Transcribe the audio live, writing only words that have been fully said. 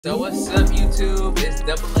So what's up YouTube, it's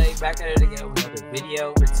Double A back at it again with another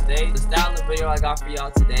video. For today, the style of video I got for y'all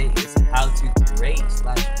today is how to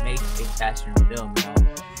create/make a fashion film,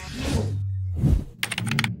 y'all.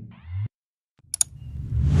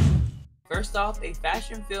 First off, a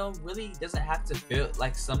fashion film really doesn't have to fit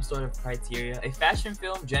like some sort of criteria. A fashion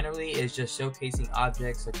film generally is just showcasing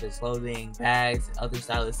objects such as clothing, bags, and other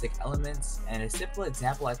stylistic elements. And a simple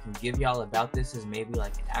example I can give y'all about this is maybe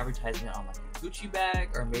like an advertisement on like a Gucci bag,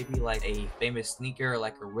 or maybe like a famous sneaker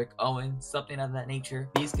like a Rick Owens, something of that nature.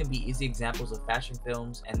 These can be easy examples of fashion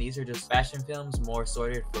films, and these are just fashion films more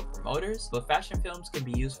sorted for promoters, but fashion films can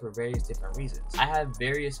be used for various different reasons. I have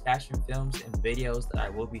various fashion films and videos that I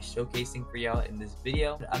will be showcasing for y'all in this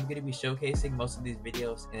video. I'm going to be showcasing most of these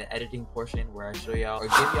videos in the editing portion where I show y'all or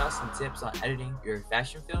give y'all some tips on editing your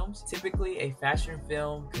fashion films. Typically, a fashion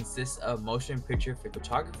film consists of motion picture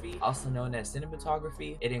photography, also known as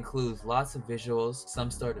cinematography. It includes lots of visuals,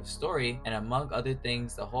 some sort of story, and among other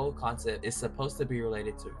things, the whole concept is supposed to be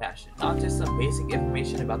related to fashion. Not just some basic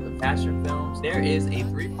information about the fashion films, there is a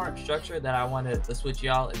three-part structure that I want to list with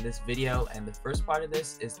y'all in this video, and the first part of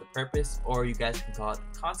this is the purpose, or you guys can call it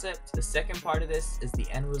the concept. The second part of this is the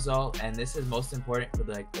end result, and this is most important for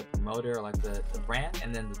the promoter or like the brand.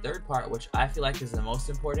 And then the third part, which I feel like is the most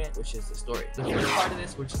important, which is the story. The first part of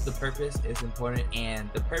this, which is the purpose, is important, and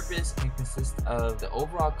the purpose can consist of the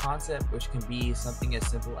overall concept, which can be something as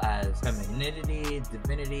simple as femininity,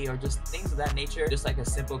 divinity, or just things of that nature, just like a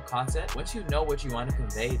simple concept. Once you know what you want to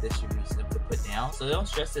convey, this should be simple to put down. So don't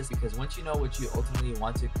stress this, because once you know what you ultimately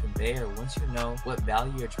want to convey, or once you know what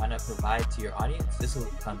value you're trying to provide to your audience, this will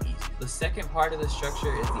become easy. The second part of the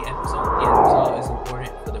structure is the end result. The end result is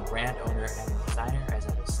important for the brand owner and the designer, as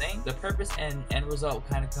I was saying. The purpose and end result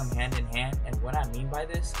kind of come hand in hand, and what I mean by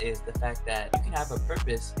this is the fact that you can have a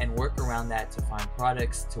purpose and work around that to find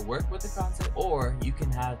products to work with the concept, or you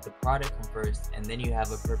can have the product come first and then you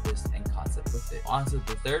have a purpose and concept with it. On to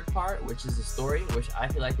the third part, which is the story, which I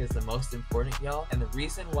feel like is the most important, y'all. And the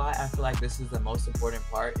reason why I feel like this is the most important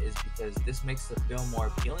part is because this makes the film more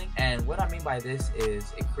appealing. And what I mean by this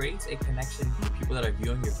is it creates a connection with people that are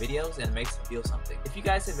viewing your videos and makes them feel something. If you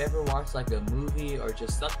guys have ever watched like a movie or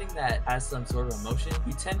just something that has some sort of emotion,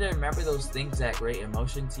 you tend to remember those things that create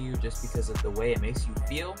emotion to you just because of the way it makes you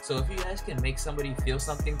feel. So if you guys can make somebody feel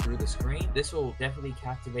something through the screen, this will definitely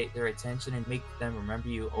captivate their attention and make them remember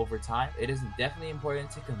you over time. It is definitely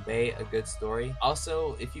important to convey a good story.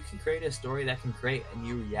 Also, if you can create a story that can create a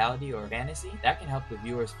new reality or fantasy, that can help the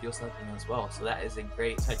viewers feel something as well. So that is a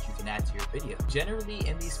great touch you can add to your video. Generally,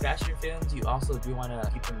 in these fashion films, you also do want to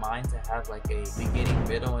keep in mind to have like a beginning,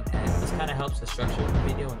 middle, and end. This kind of helps the structure of the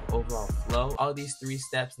video and overall flow. All these three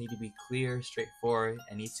steps need to be clear, straightforward,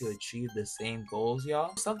 and need to achieve the same goals,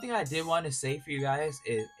 y'all. Something I did want to say for you guys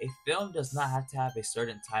is a film does not have to have a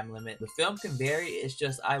certain time limit. The film can vary. It's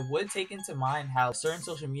just I would take into mind how certain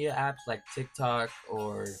social media apps like TikTok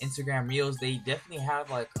or Instagram Reels, they definitely have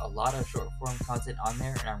like a lot of short form content on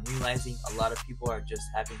there, and I'm realizing a lot of people are just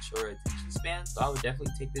having shorter attention spans. So I would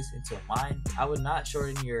definitely take this into mind. I would not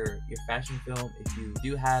shorten your fashion film if you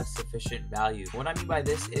do have sufficient value. What I mean by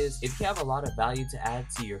this is if you have a lot of value to add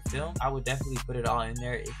to your film, I would definitely put it all in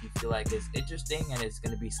there if you feel like it's interesting and it's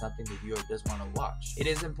going to be something the viewer does want to watch. It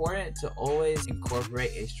is important to always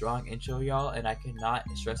incorporate a strong intro, y'all, and I cannot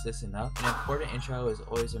stress this enough. An important intro is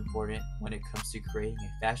always important when it comes to creating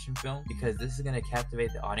a fashion film, because this is going to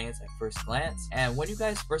captivate the audience at first glance. And when you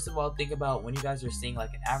guys first of all think about when you guys are seeing like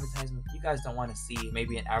an advertisement, you guys don't want to see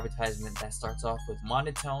maybe an advertisement that starts off with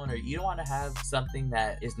monotone, or you don't want to have something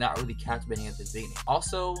that is not really captivating at the beginning.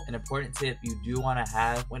 Also, an important tip you do want to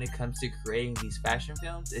have when it comes to creating these fashion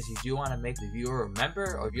films is you do want to make the viewer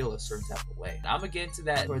remember or feel a certain type of way. Now, I'm gonna get into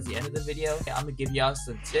that towards the end of the video. I'm gonna give y'all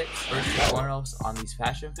some tips first and foremost on these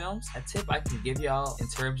fashion films. A tip I can give y'all in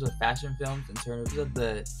terms of fashion films, in terms of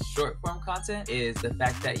the short form content, is the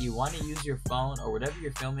fact that you want to use your phone or whatever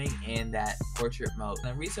you're filming in that portrait mode.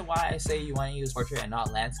 And the reason why I say you want to use portrait and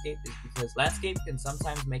not landscape is because landscape can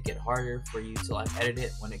sometimes make it harder for you to like edit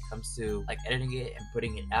it when it comes to like editing it and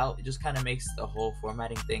putting it out. It just kind of makes the whole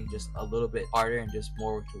formatting thing just a little bit harder and just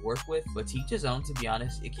more to work with. But to each his own, to be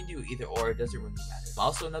honest. It can do either or, it doesn't really matter.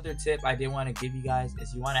 Also, another tip I did want to give you guys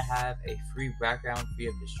is you want to have a free background, free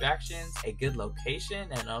of distractions, a good location,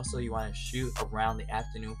 and also you want to shoot around the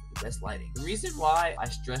afternoon for the best lighting. The reason why I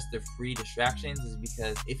stress the free distractions is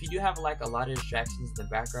because if you do have like a lot of distractions in the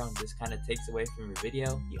background, this kind of takes away from your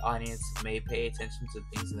video. The audience may pay attention to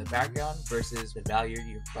things in the background versus the value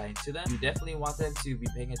you're providing to them. You definitely want them to be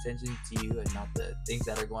paying attention to you and not the things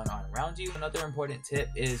that are going on around you. Another important tip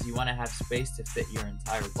is you want to have space to fit your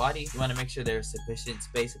entire body. You want to make sure there's sufficient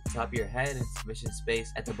space at at the top of your head and sufficient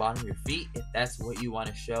space at the bottom of your feet if that's what you want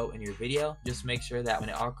to show in your video. Just make sure that when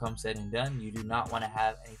it all comes said and done, you do not want to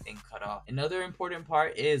have anything cut off. Another important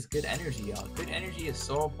part is good energy, y'all. Good energy is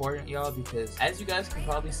so important, y'all, because as you guys can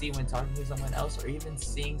probably see when talking to someone else or even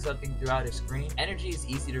seeing something throughout a screen, energy is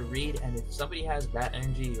easy to read, and if somebody has bad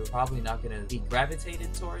energy, you're probably not going to be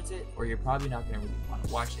gravitated towards it, or you're probably not going to really want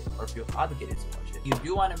to watch it or feel obligated to watch it. You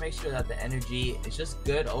do want to make sure that the energy is just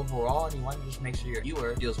good overall, and you want to just make sure your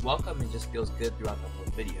viewer feels welcome and just feels good throughout the whole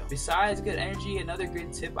video. Besides good energy, another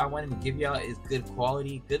good tip I wanted to give y'all is good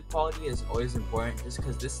quality. Good quality is always important, just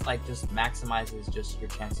because this like just maximizes just your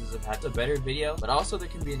chances of having a better video. But also there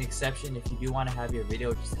can be an exception if you do want to have your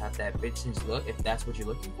video just have that vintage look, if that's what you're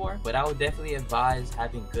looking for. But I would definitely advise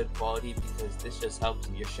having good quality, because this just helps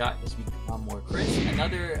your shot just become more crisp.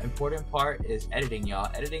 Another important part is editing, y'all.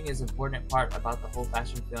 Editing is an important part about the whole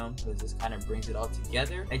fashion film, because this kind of brings it all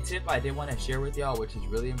together. A tip I did want to share with y'all, which is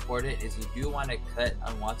really important, is you do want to cut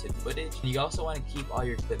unwanted footage, and you also want to keep all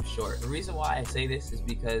your clips short. The reason why I say this is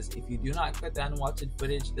because if you do not cut the unwanted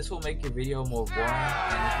footage, this will make your video more boring,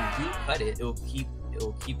 and if you do cut it, it will keep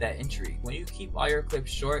that intrigue. When you keep all your clips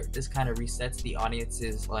short, this kind of resets the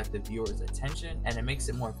audience's, like the viewer's attention, and it makes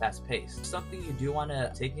it more fast-paced. Something you do want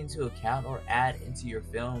to take into account or add into your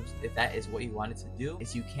films, if that is what you wanted to do,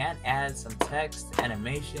 is you can add some text,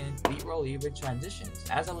 animation, B-roll, even transitions.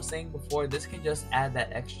 As I was saying before, this can just add that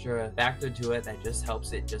extra factor to it that just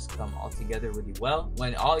helps it just come all together really well.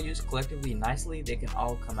 When all used collectively nicely, they can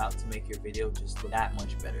all come out to make your video just look that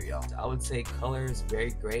much better, y'all. So I would say color is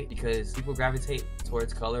very great, because people gravitate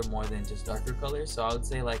towards color more than just darker colors, so I would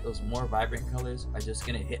say like those more vibrant colors are just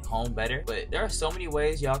gonna hit home better. But there are so many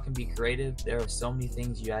ways y'all can be creative. There are so many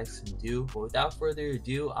things you guys can do. But without further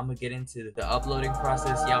ado, I'm gonna get into the uploading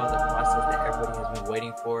process, y'all. The process that everybody has been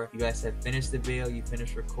waiting for. You guys have finished the video, you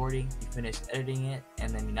finished recording, you finished editing it,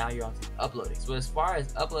 and then now you're on to uploading. So as far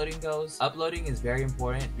as uploading goes, uploading is very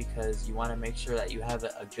important, because you want to make sure that you have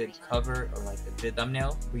a good cover or like a good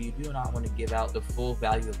thumbnail, but you do not want to give out the full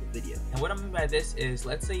value of the video. And what I mean by this is,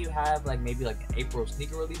 let's say you have like maybe like an April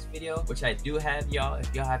sneaker release video, which I do have, y'all.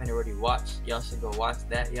 If y'all haven't already watched, y'all should go watch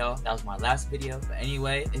that, y'all. That was my last video. But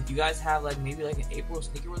anyway, if you guys have like maybe like an April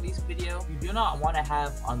sneaker release video, you do not want to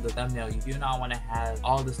have on the thumbnail, you do not want to have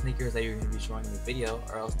all the sneakers that you're going to be showing in the video,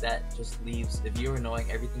 or else that just leaves the viewer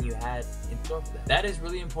knowing everything you had in store for them. That is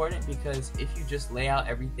really important, because if you just lay out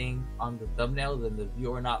everything on the thumbnail, then the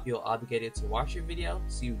viewer will not feel obligated to watch your video.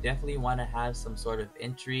 So you definitely want to have some sort of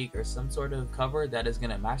intrigue or some sort of cover that is going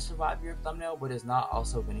to match the vibe of your thumbnail, but is not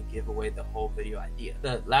also going to give away the whole video idea.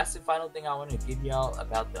 The last and final thing I want to give y'all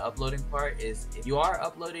about the uploading part is, if you are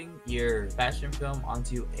uploading your fashion film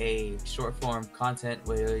onto a short form content,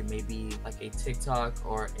 whether it may be like a TikTok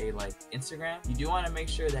or a like Instagram, you do want to make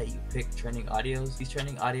sure that you pick trending audios. These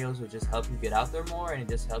trending audios will just help you get out there more, and it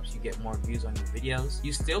just helps you get more views on your videos.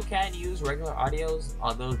 You still can use regular audios,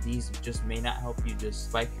 although these just may not help you just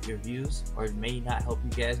spike your views, or it may not help you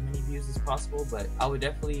get as many views as possible. But I would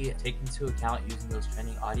definitely take into account using those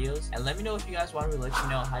trending audios. And let me know if you guys want me to let you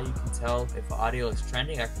know how you can tell if an audio is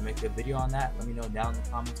trending. I can make a video on that. Let me know down in the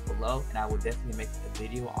comments below, and I will definitely make a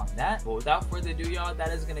video on that. But without further ado, y'all, that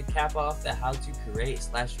is going to cap off the how to create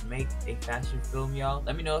 / make a fashion film, y'all.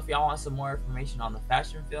 Let me know if y'all want some more information on the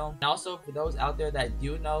fashion film. And also, for those out there that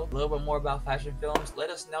do know a little bit more about fashion films, let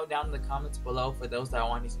us know down in the comments below for those that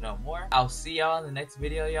want to know more. I'll see y'all in the next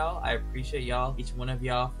video, y'all. I appreciate y'all, each one of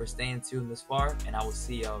y'all, for staying tuned this far, and I will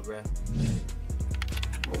see y'all, bruh.